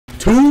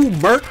2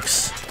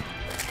 mercs?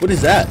 What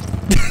is that?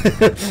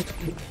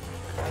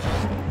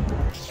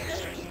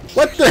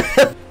 What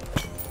the?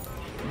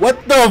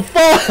 What the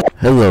fuck?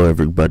 Hello,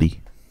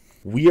 everybody.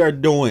 We are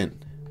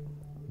doing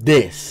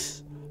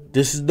this.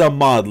 This is the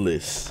mod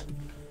list.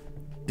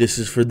 This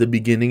is for the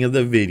beginning of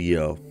the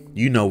video.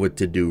 You know what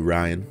to do,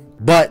 Ryan.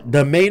 But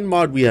the main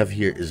mod we have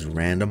here is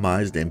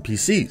randomized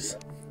NPCs.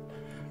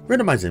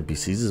 Randomized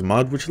NPCs is a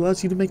mod which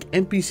allows you to make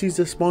NPCs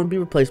that spawn be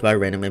replaced by a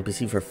random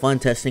NPC for fun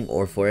testing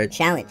or for a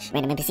challenge.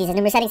 Random NPCs have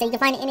numerous settings that you can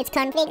find in its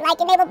config, like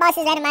enable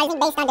bosses,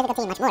 randomizing based on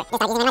difficulty, and much more. This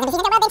type using random NPCs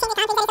in the world, then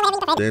changing config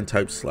settings for Then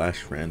type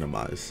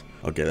 /randomize.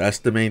 Okay, that's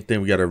the main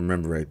thing we gotta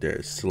remember right there.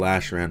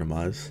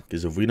 /randomize.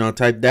 Because if we don't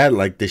type that,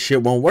 like, this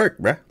shit won't work,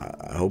 bruh.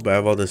 I hope I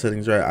have all the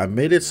settings right. I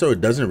made it so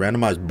it doesn't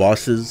randomize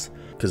bosses.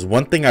 Because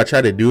one thing I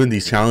try to do in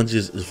these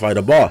challenges is fight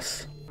a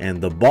boss. And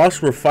the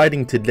boss we're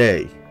fighting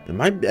today, it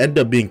might end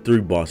up being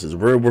 3 bosses.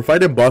 We're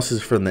fighting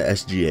bosses from the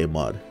SGA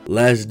mod.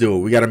 Let's do it.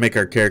 We gotta make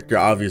our character,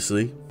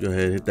 obviously. Go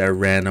ahead, hit that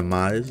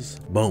randomize.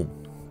 Boom.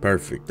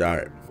 Perfect.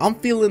 Alright. I'm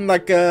feeling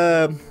like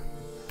a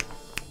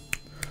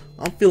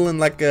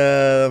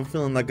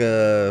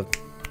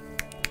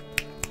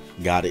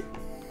got it.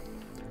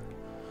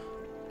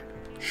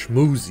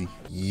 Schmoozy.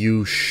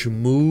 You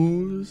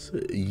schmooze,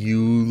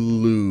 you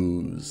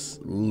lose.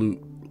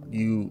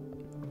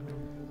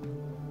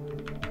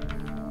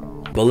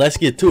 But let's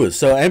get to it.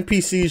 So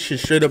NPCs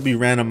should straight up be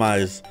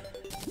randomized.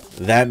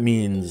 That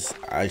means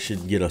I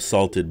should get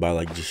assaulted by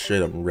like just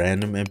straight up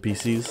random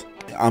NPCs.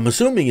 I'm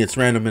assuming it's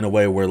random in a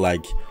way where,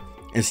 like,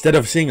 instead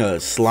of seeing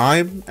a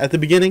slime at the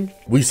beginning,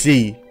 we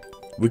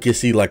can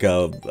see like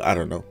a, I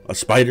don't know, a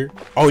spider.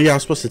 Oh yeah, I'm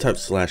supposed to type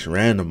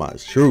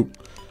 /randomize. True.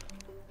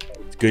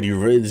 It's good.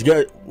 It's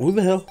good. Who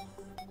the hell?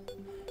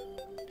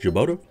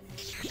 Jaboto?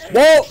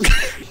 Whoa!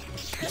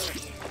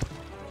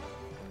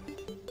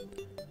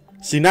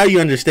 See, now you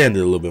understand it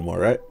a little bit more,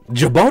 right?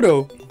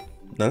 Jaboto?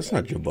 No, that's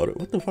not Jaboto.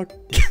 What the fuck?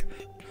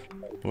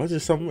 What's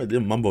this something?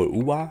 Did mumbo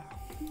ooh-wah?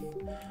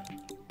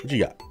 What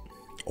you got?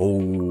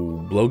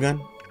 Oh, blowgun?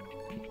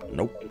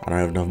 Nope. I don't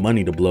have enough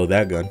money to blow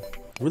that gun.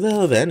 Where the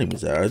hell are the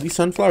enemies at? Are these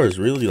sunflowers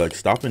really like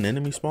stopping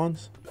enemy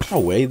spawns? No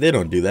way, they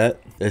don't do that.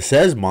 It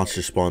says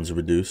monster spawns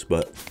reduce,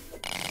 but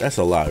that's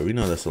a lie. We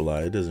know that's a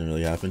lie. It doesn't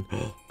really happen.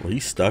 Well,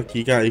 he's stuck.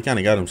 He kind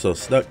of got himself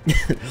stuck.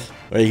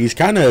 Wait, he's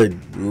kind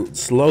of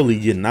slowly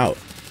getting out.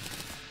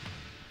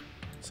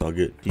 It's all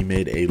good. He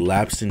made a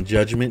lapse in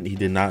judgment. He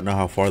did not know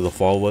how far the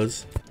fall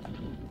was.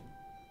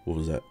 What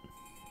was that?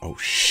 Oh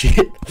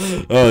shit.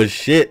 Oh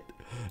shit.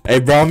 Hey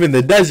bro, I'm in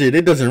the desert.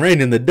 It doesn't rain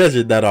in the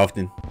desert that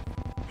often.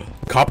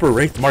 Copper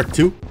Wraith Mark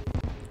II?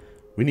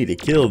 We need to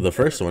kill the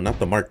first one, not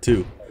the Mark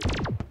II.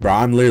 Bro,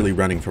 I'm literally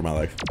running for my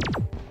life.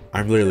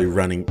 I'm literally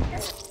running.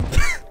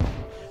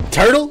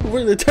 Turtle?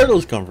 Where did the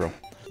turtles come from?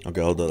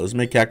 Okay, hold on. Let's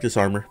make cactus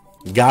armor.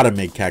 Gotta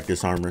make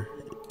cactus armor.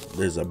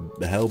 There's a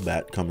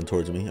hellbat coming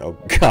towards me. Oh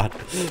god.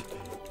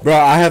 Bro,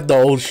 I have the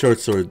old short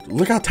sword.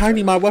 Look how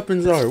tiny my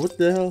weapons are. What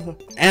the hell?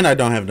 And I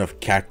don't have enough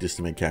cactus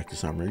to make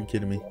cactus armor. Are you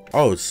kidding me?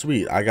 Oh,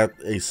 sweet. I got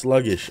a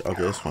sluggish.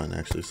 Okay, that's fine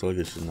actually.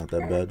 Sluggish is not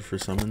that bad for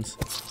summons.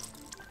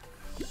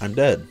 I'm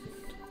dead.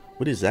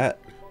 What is that?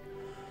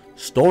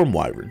 Storm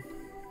Wyvern.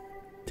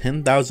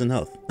 10,000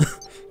 health.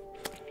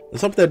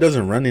 Let's hope that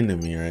doesn't run into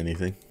me or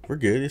anything. We're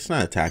good. It's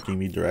not attacking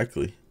me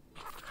directly.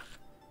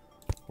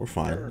 We're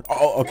fine.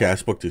 Oh, okay. I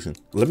spoke too soon.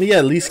 Let me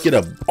at least get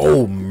a...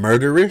 Oh,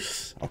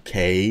 murderous.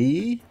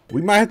 Okay.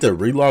 We might have to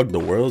relog the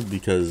world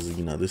because,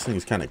 you know, this thing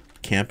is kind of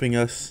camping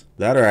us.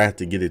 That or I have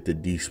to get it to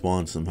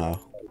despawn somehow.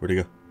 Where'd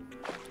it go?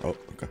 Oh,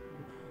 okay.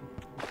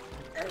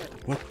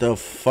 What the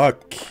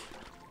fuck?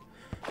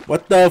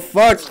 What the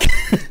fuck?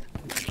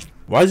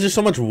 Why is there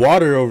so much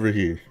water over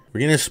here?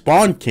 We're getting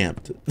spawn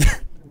camped.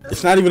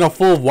 It's not even a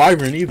full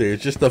wyvern either.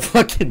 It's just the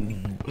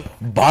fucking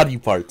body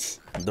parts.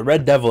 The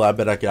red devil, I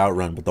bet I could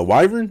outrun, but the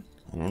wyvern?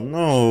 I don't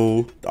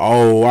know.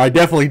 Oh, I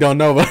definitely don't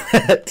know about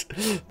that.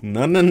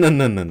 No.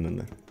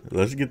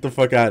 Let's get the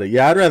fuck out of here.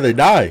 Yeah, I'd rather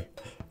die.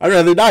 I'd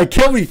rather die.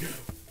 Kill me.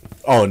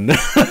 Oh, no.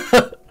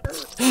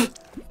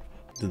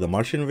 Did the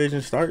Martian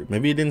invasion start?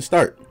 Maybe it didn't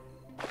start.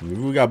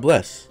 Maybe we got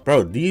blessed.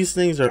 Bro, these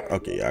things are...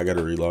 Okay, yeah, I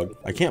gotta relog.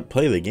 I can't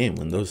play the game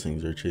when those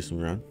things are chasing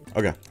me around.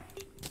 Okay.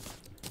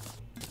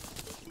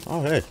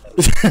 Oh, hey.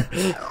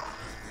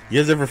 You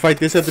guys ever fight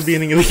this at the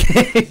beginning of the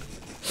game?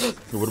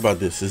 What about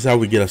this? This is how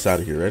we get us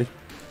out of here. Ready?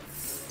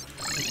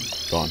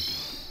 Gone.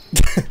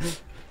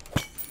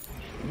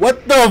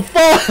 What the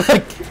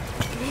fuck?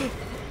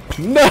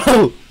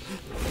 No!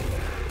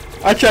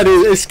 I tried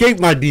to escape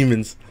my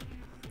demons.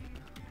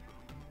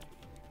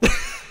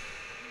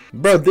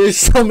 Bro, there's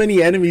so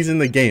many enemies in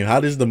the game. How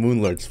does the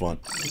Moonlord spawn?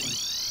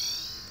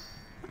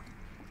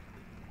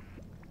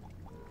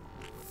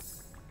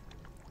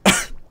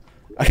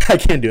 I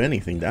can't do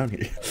anything down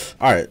here.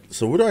 Alright,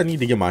 so what do I need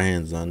to get my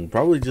hands on?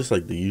 Probably just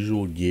like the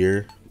usual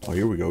gear. Oh,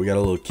 here we go. We got a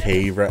little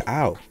cave right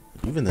out.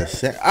 Even the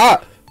sand.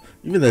 Ah!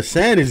 Even the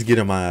sand is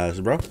getting my ass,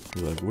 bro.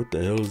 You're like, what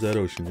the hell is that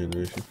ocean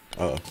generation?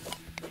 Uh-oh.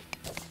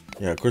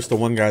 Yeah, of course the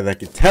one guy that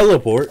could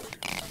teleport.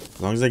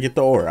 As long as I get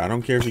the ore. I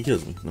don't care if he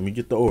kills me. Let me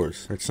get the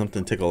ores. Heard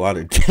something take a lot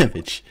of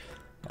damage.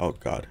 Oh,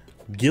 God.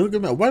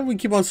 Gilgamesh. Why do we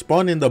keep on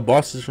spawning the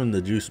bosses from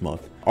the Juice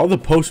Moth? All the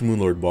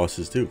post-Moonlord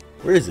bosses, too.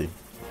 Where is he?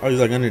 Oh,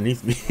 he's like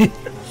underneath me.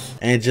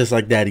 And just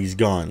like that, he's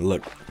gone.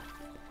 Look.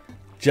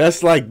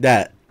 Just like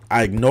that.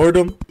 I ignored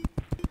him.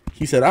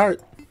 He said, all right.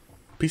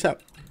 Peace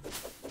out.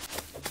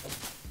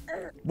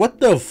 What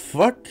the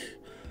fuck?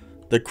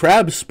 The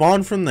crabs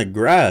spawn from the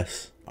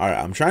grass. Alright,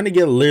 I'm trying to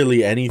get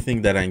literally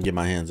anything that I can get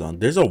my hands on.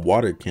 There's a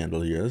water candle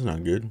here. That's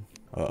not good.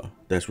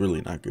 That's really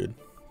not good.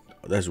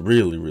 That's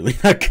really, really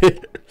not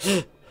good.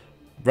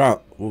 Bro,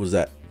 what was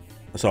that?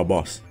 I saw a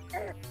boss.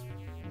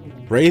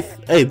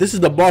 Wraith. Hey, this is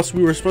the boss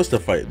we were supposed to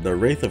fight. The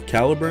Wraith of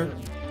Caliburn.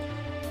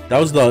 That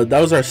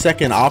was our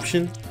second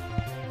option.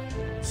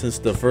 Since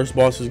the first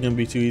boss was gonna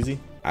be too easy.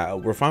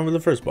 We're fine with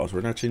the first boss.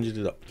 We're not changing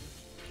it up.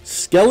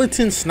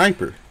 Skeleton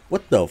Sniper.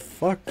 What the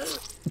fuck?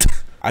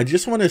 I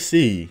just want to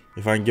see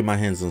if I can get my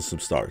hands on some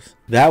stars.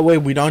 That way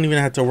we don't even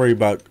have to worry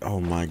about...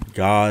 Oh my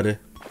god.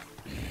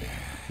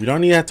 We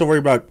don't even have to worry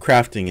about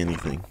crafting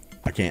anything.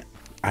 I can't.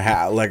 I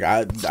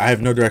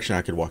have no direction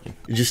I could walk in.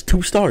 It's just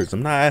 2 stars.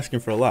 I'm not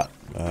asking for a lot.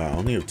 I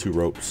only have 2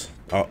 ropes.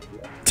 Oh.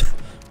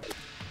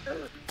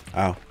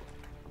 Ow.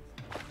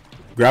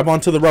 Grab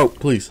onto the rope,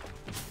 please.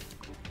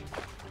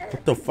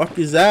 What the fuck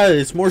is that?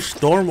 It's more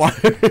storm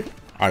water.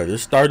 Alright,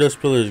 this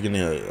Stardust pillar is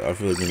gonna... I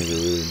feel like gonna get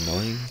really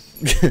annoying.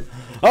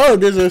 Oh,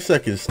 there's our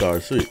second star.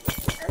 Sweet.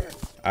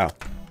 Ow.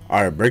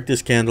 Alright, break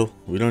this candle.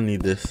 We don't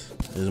need this.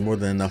 There's more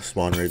than enough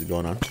spawn rate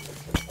going on.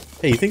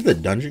 Hey, you think the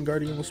Dungeon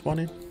Guardian will spawn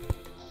in?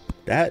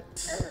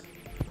 That's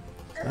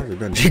not a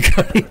Dungeon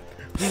Guardian.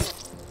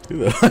 Who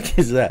the fuck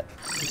is that?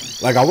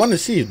 Like, I want to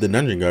see if the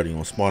Dungeon Guardian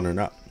will spawn or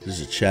not.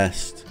 There's a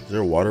chest. Is there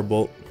a water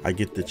bolt? I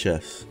get the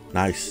chest.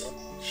 Nice.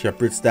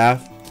 Shepherd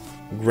staff.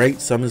 Great.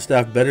 Summon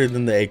staff. Better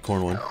than the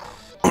acorn one.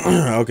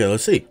 Okay,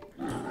 let's see.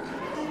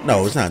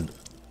 No, it's not.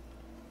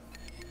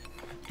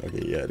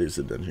 Okay, yeah, it is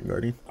a Dungeon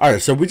Guardian. All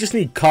right, so we just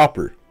need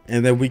copper,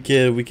 and then we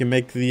can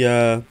make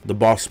the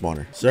boss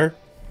spawner. Sir,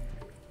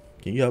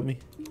 can you help me?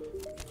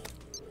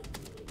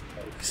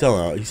 He's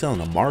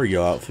selling a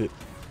Mario outfit.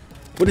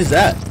 What is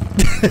that?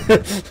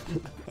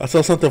 I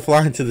saw something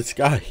fly into the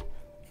sky.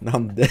 Now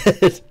I'm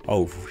dead.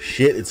 Oh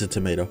shit, it's a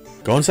tomato.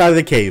 Go inside of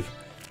the cave.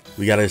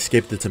 We gotta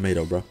escape the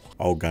tomato, bro.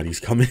 Oh god,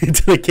 he's coming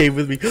into the cave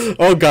with me.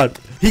 Oh god,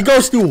 he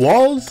goes through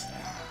walls?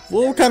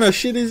 What kind of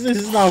shit is this?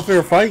 This is not a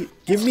fair fight.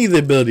 Give me the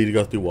ability to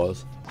go through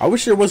walls. I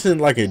wish there wasn't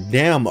like a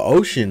damn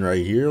ocean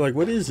right here. Like,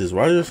 what is this?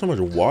 Why is there so much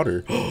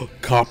water?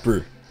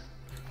 Copper.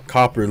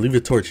 Copper, leave a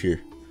torch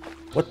here.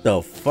 What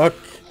the fuck?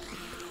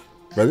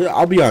 Brother,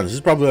 I'll be honest. This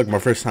is probably like my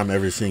first time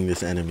ever seeing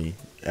this enemy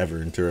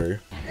ever in Terraria.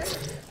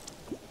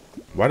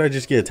 Why did I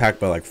just get attacked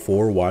by like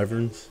 4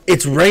 wyverns?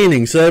 It's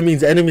raining, so that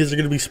means enemies are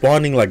going to be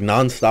spawning like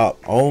non-stop.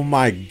 Oh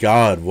my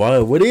god,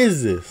 what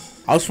is this?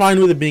 I was fine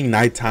with it being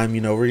nighttime,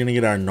 you know, we're going to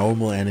get our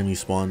normal enemy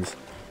spawns.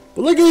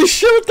 But look at this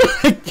shit, what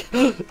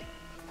the heck?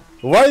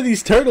 Why are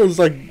these turtles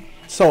like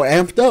so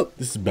amped up?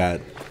 This is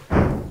bad.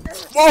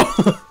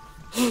 Oh!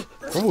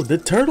 Bro, the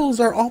turtles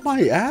are on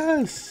my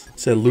ass. It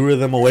said lure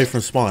them away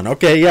from spawn.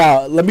 Okay,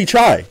 yeah, let me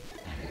try.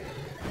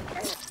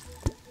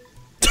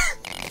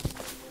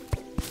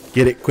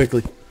 Get it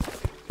quickly.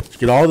 Let's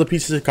get all the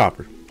pieces of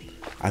copper.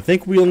 I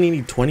think we only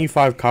need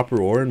 25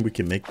 copper ore and we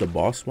can make the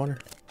boss spawner.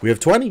 We have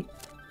 20.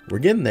 We're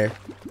getting there.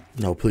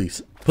 No,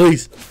 please.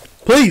 Please.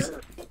 Please.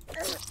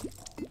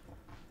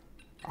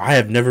 I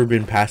have never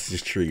been past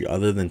this tree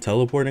other than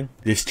teleporting.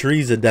 This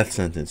tree is a death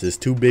sentence. It's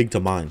too big to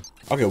mine.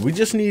 Okay, we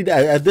just need,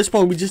 at this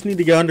point, we just need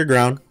to get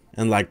underground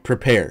and like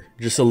prepare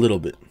just a little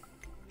bit.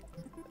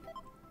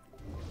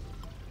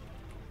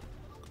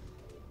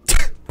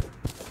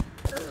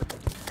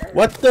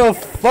 What the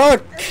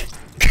fuck?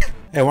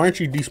 Hey, why aren't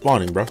you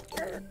despawning, bro?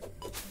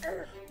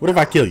 What if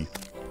I kill you?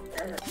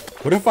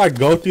 What if I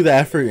go through the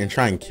effort and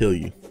try and kill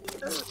you?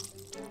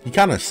 He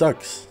kind of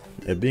sucks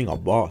at being a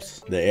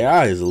boss. The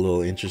AI is a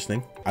little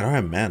interesting. I don't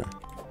have mana.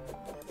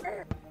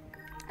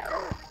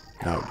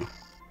 Now we do.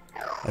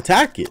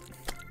 Attack it.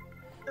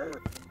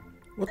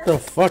 What the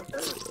fuck?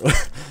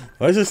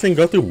 Why does this thing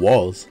go through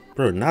walls?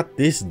 Bro, not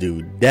this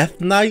dude.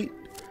 Death Knight?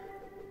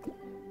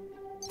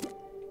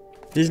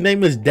 His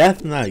name is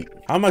Death Knight.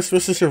 How am I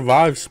supposed to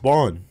survive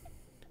spawn?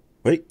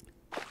 Wait.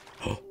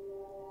 Oh,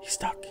 he's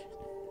stuck.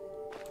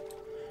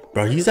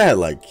 Bro, he's at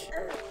like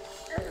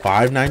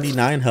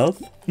 599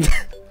 health.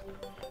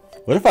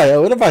 What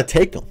if I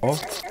take him?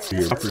 Oh,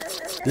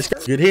 this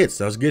guy, good hits.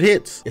 That was good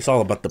hits. It's all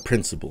about the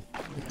principle.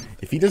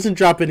 If he doesn't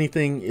drop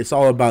anything, it's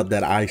all about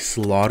that I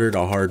slaughtered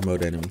a hard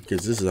mode enemy,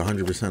 because this is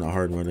 100% a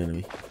hard mode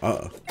enemy.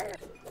 Uh-oh.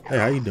 Hey,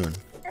 how you doing?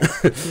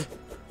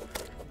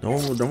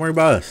 Don't worry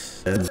about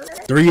us. And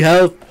 3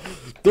 health.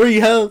 3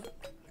 health.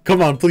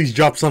 Come on, please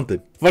drop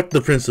something. Fuck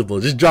the principle.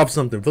 Just drop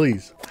something,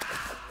 please.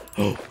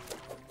 Oh.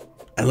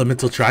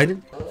 Elemental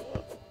Trident.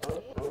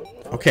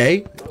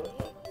 Okay.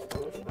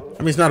 I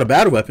mean, it's not a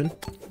bad weapon.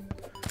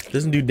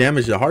 Doesn't do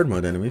damage to hard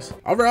mode enemies.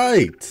 All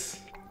right.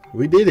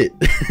 We did it.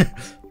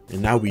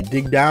 And now we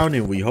dig down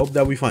and we hope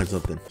that we find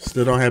something.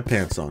 Still don't have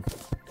pants on.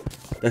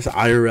 That's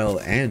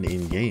IRL and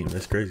in-game.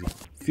 That's crazy.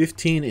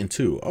 15 and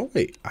 2. Oh,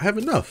 wait. I have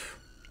enough.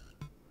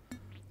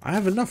 I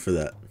have enough for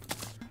that.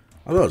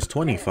 I thought it was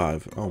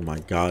 25. Oh, my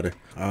God.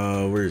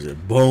 Where is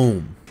it?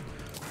 Boom.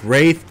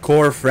 Wraith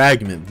Core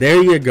Fragment.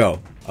 There you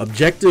go.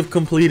 Objective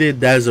completed.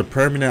 That is a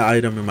permanent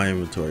item in my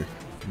inventory.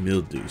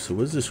 Mildew. So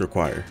what does this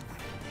require?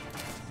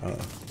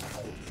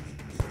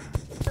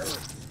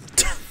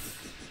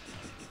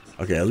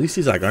 Okay, at least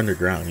he's like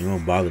underground. He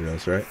won't bother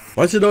us, right?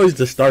 Why is it always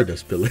the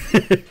Stardust pillar?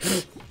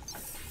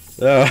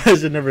 Why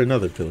is it never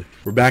another pillar?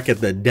 We're back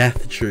at the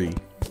death tree.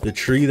 The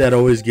tree that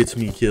always gets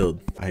me killed.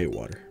 I hate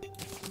water.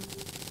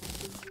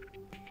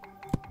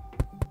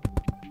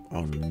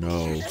 Oh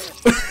no.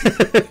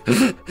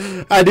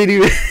 I didn't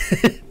even...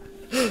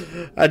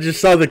 I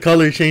just saw the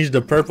color change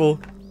to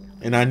purple.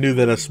 And I knew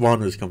that a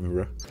spawn was coming,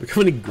 bro. Look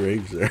how many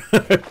graves there.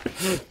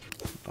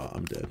 Oh,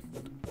 I'm dead.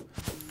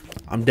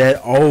 I'm dead.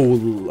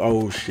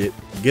 Oh shit.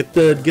 Get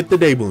the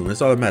day bloom.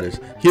 That's all that matters.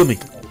 Heal me.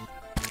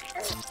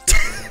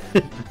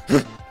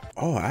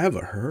 Oh, I have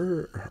a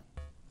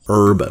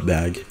herb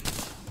bag.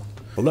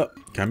 Hold up.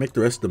 Can I make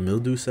the rest of the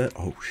mildew set?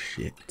 Oh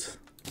shit.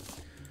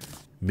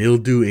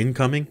 Mildew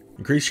incoming.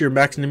 Increase your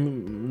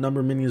maximum number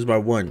of minions by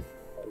 1.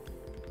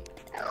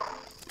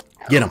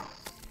 Get him.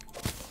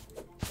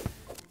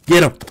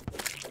 Get him.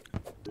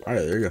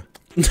 Alright, there you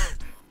go.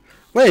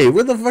 Wait,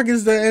 where the fuck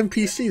is the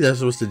NPC that's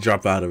supposed to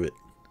drop out of it?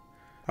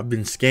 I've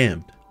been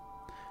scammed.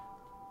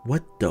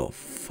 What the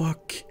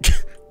fuck?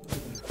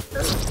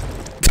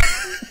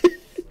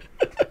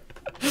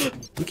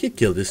 We could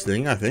kill this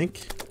thing, I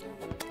think.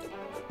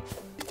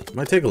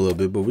 Might take a little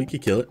bit, but we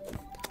could kill it.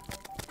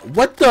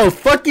 What the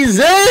fuck is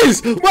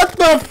this? What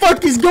the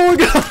fuck is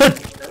going on?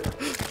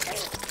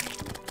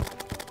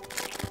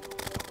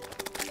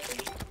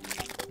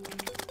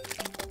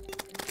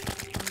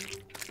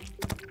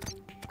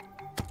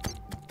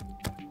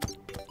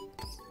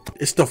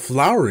 It's the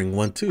flowering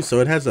one too, so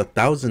it has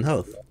 1,000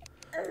 health.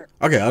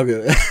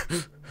 Okay.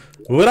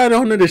 What I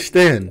don't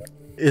understand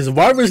is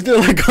why was there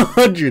like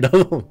 100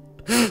 of them?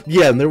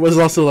 Yeah, and there was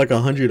also like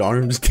 100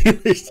 arms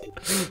dealers.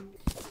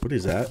 What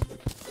is that?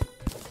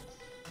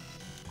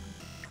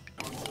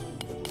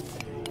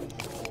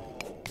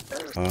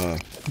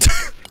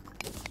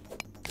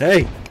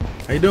 Hey,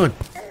 how you doing?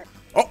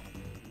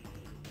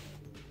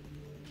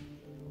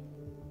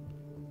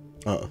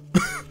 Oh.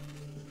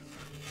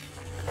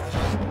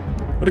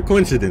 What a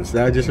coincidence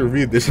that I just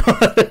reviewed this one.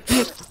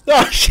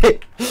 Oh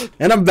shit!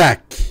 And I'm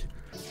back.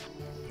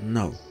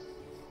 No.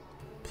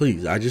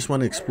 Please, I just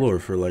want to explore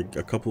for like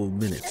a couple of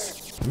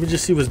minutes. Let me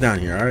just see what's down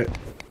here, alright?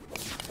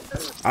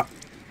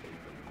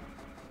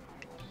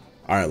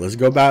 Alright, let's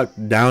go back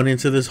down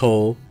into this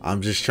hole.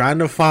 I'm just trying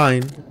to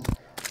find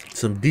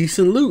some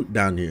decent loot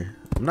down here.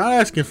 I'm not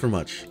asking for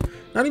much.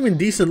 Not even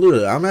decent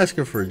loot. I'm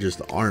asking for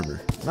just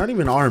armor. Not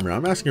even armor.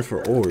 I'm asking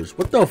for ores.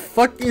 What the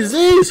fuck is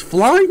this?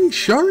 Flying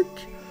shark?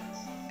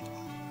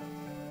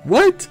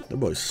 What? That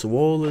boy's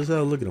swole as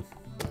hell. Look at him.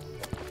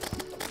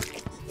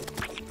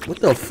 What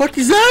the fuck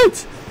is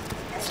that?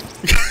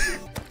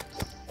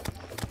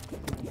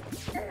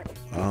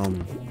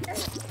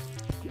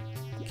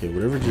 Okay,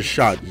 whatever just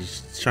shot,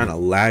 just trying to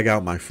lag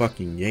out my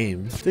fucking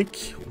game.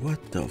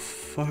 What the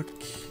fuck?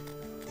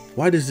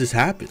 Why does this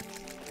happen?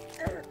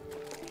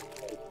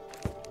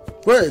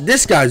 What?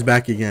 This guy's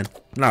back again.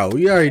 No,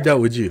 we already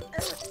dealt with you.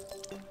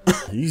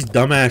 These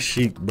dumbass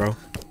sheep, bro.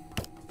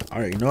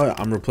 Alright, you know what?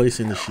 I'm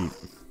replacing the sheep.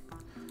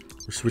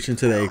 We're switching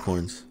to the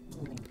acorns.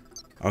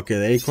 Okay,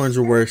 the acorns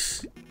were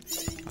worse.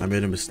 I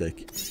made a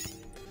mistake.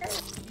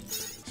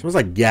 Smells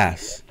like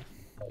gas.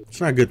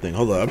 It's not a good thing.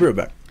 Hold on, I'll be right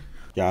back.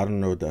 Yeah, I don't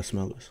know what that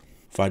smell is.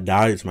 If I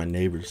die, it's my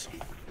neighbors.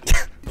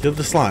 Kill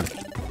the slime.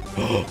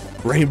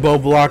 Rainbow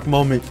block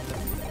moment.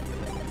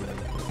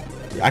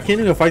 I can't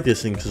even fight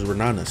this thing because we're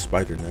not in a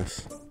spider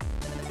nest.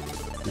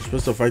 You're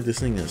supposed to fight this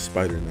thing in a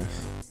spider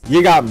nest.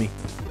 You got me.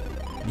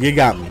 You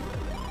got me.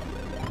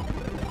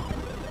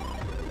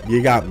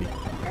 You got me.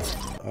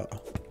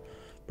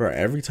 Bro,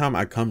 every time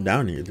I come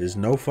down here, there's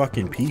no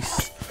fucking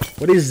peace.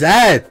 What is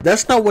that?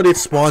 That's not what it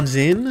spawns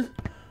in.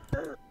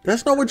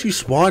 That's not what you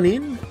spawn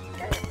in.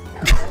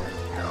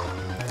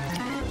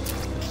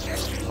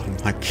 Oh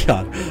my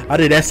god. How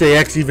did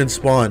SAX even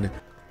spawn?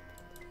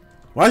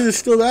 Why is it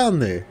still down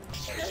there?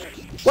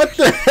 What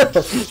the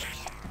hell?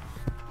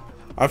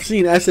 I've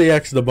seen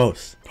SAX the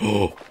most.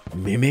 Oh,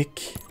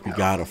 Mimic? We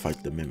gotta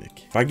fight the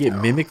Mimic. If I get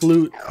Mimic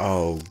loot,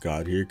 oh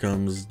god, here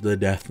comes the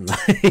Death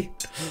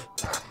Knight.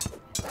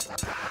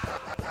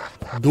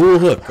 Dual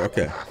hook,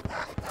 okay.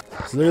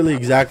 It's literally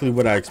exactly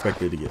what I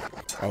expected to get.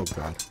 Oh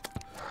god.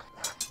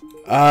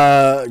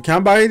 Can I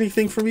buy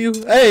anything from you?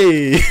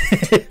 Hey!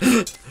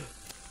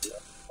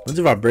 What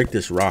if I break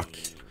this rock?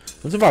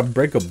 What if I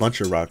break a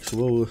bunch of rocks?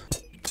 Whoa.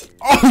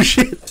 Oh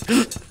shit!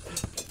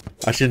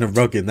 I shouldn't have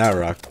broken that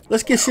rock.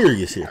 Let's get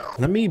serious here.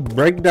 Let me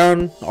break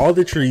down all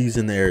the trees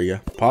in the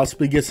area.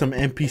 Possibly get some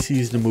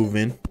NPCs to move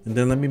in. And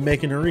then let me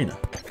make an arena.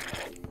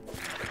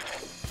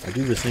 I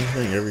do the same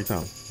thing every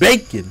time.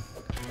 Bacon!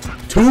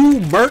 2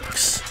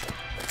 mercs?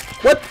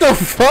 What the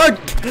fuck?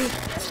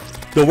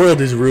 The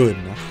world is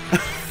ruined now.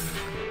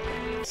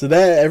 So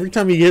that every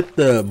time you hit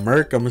the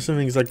Merc, I'm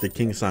assuming it's like the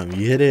King Slime.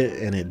 You hit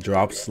it and it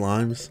drops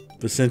slimes.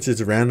 But since it's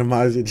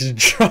randomized, it just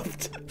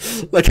dropped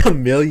like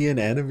 1,000,000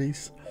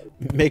 enemies.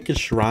 Make a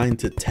shrine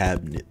to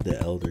Tabnit, the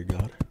Elder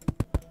God.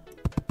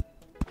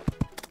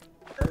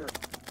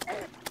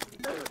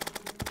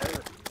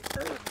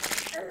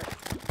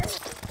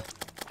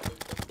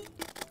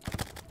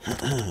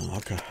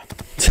 Okay.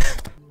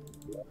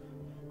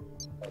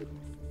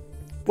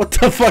 What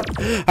the fuck?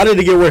 How did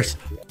it get worse?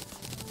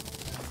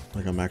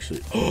 Like I'm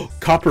actually... Oh,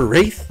 Copper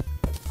Wraith?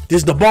 This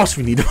is the boss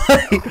we need to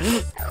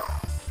fight.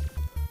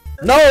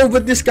 No,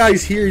 but this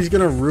guy's here. He's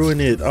gonna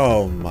ruin it.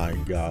 Oh my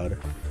god.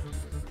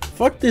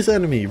 Fuck this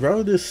enemy,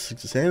 bro. This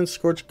Sand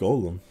Scorched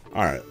Golem.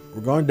 Alright,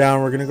 we're going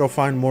down. We're gonna go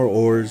find more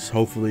ores,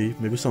 hopefully.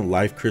 Maybe some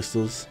life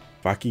crystals.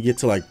 If I could get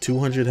to like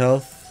 200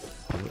 health.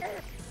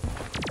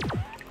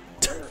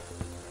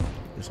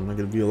 Guess I'm not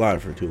gonna be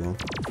alive for too long.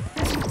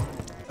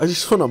 I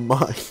just wanna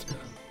mine.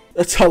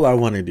 That's all I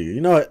wanna do. You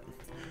know what?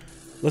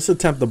 Let's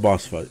attempt the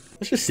boss fight.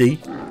 Let's just see.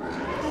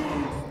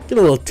 Get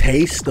a little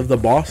taste of the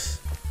boss.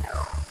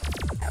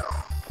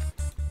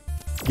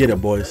 Get it,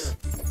 boys.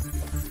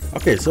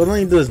 Okay, so it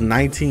only does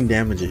 19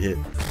 damage a hit.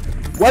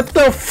 What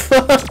the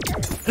fuck?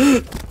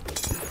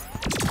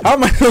 How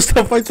am I supposed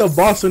to fight the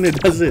boss when it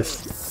does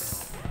this?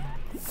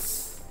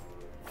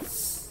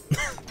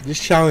 This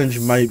challenge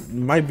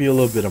might be a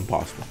little bit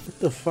impossible. What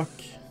the fuck?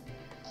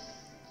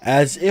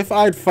 As if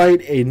I'd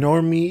fight a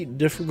normie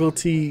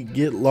difficulty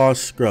get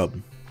lost scrub.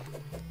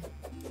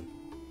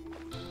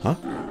 Huh?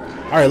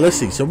 Alright, let's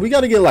see. So we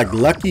gotta get like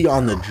lucky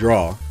on the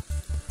draw.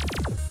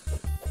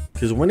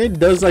 Because when it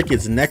does like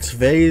its next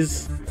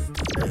phase,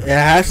 it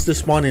has to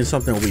spawn in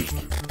something weak.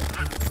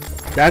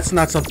 That's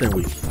not something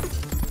weak.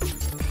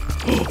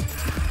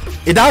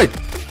 It died.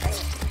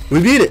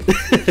 We beat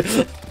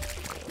it.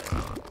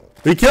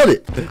 We killed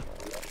it.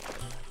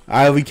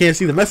 We can't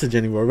see the message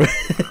anymore.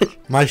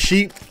 My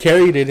sheep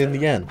carried it in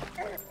the end.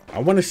 I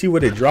want to see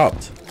what it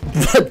dropped.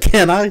 But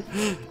can I?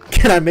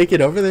 Can I make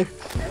it over there?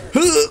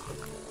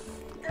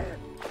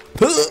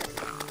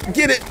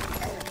 Get it.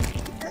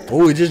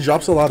 Oh, it just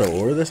drops a lot of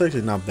ore. That's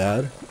actually not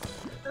bad.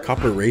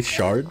 Copper Wraith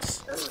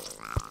shards.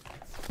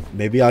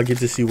 Maybe I'll get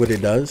to see what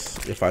it does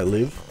if I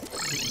live.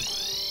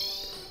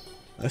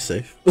 That's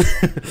safe.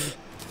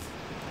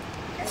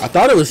 I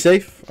thought it was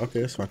safe.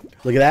 Okay, that's fine.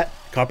 Look at that.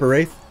 Copper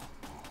Wraith.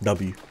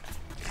 W.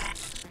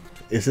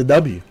 It's a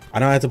W. I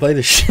don't have to play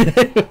this shit.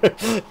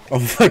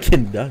 I'm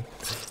fucking done.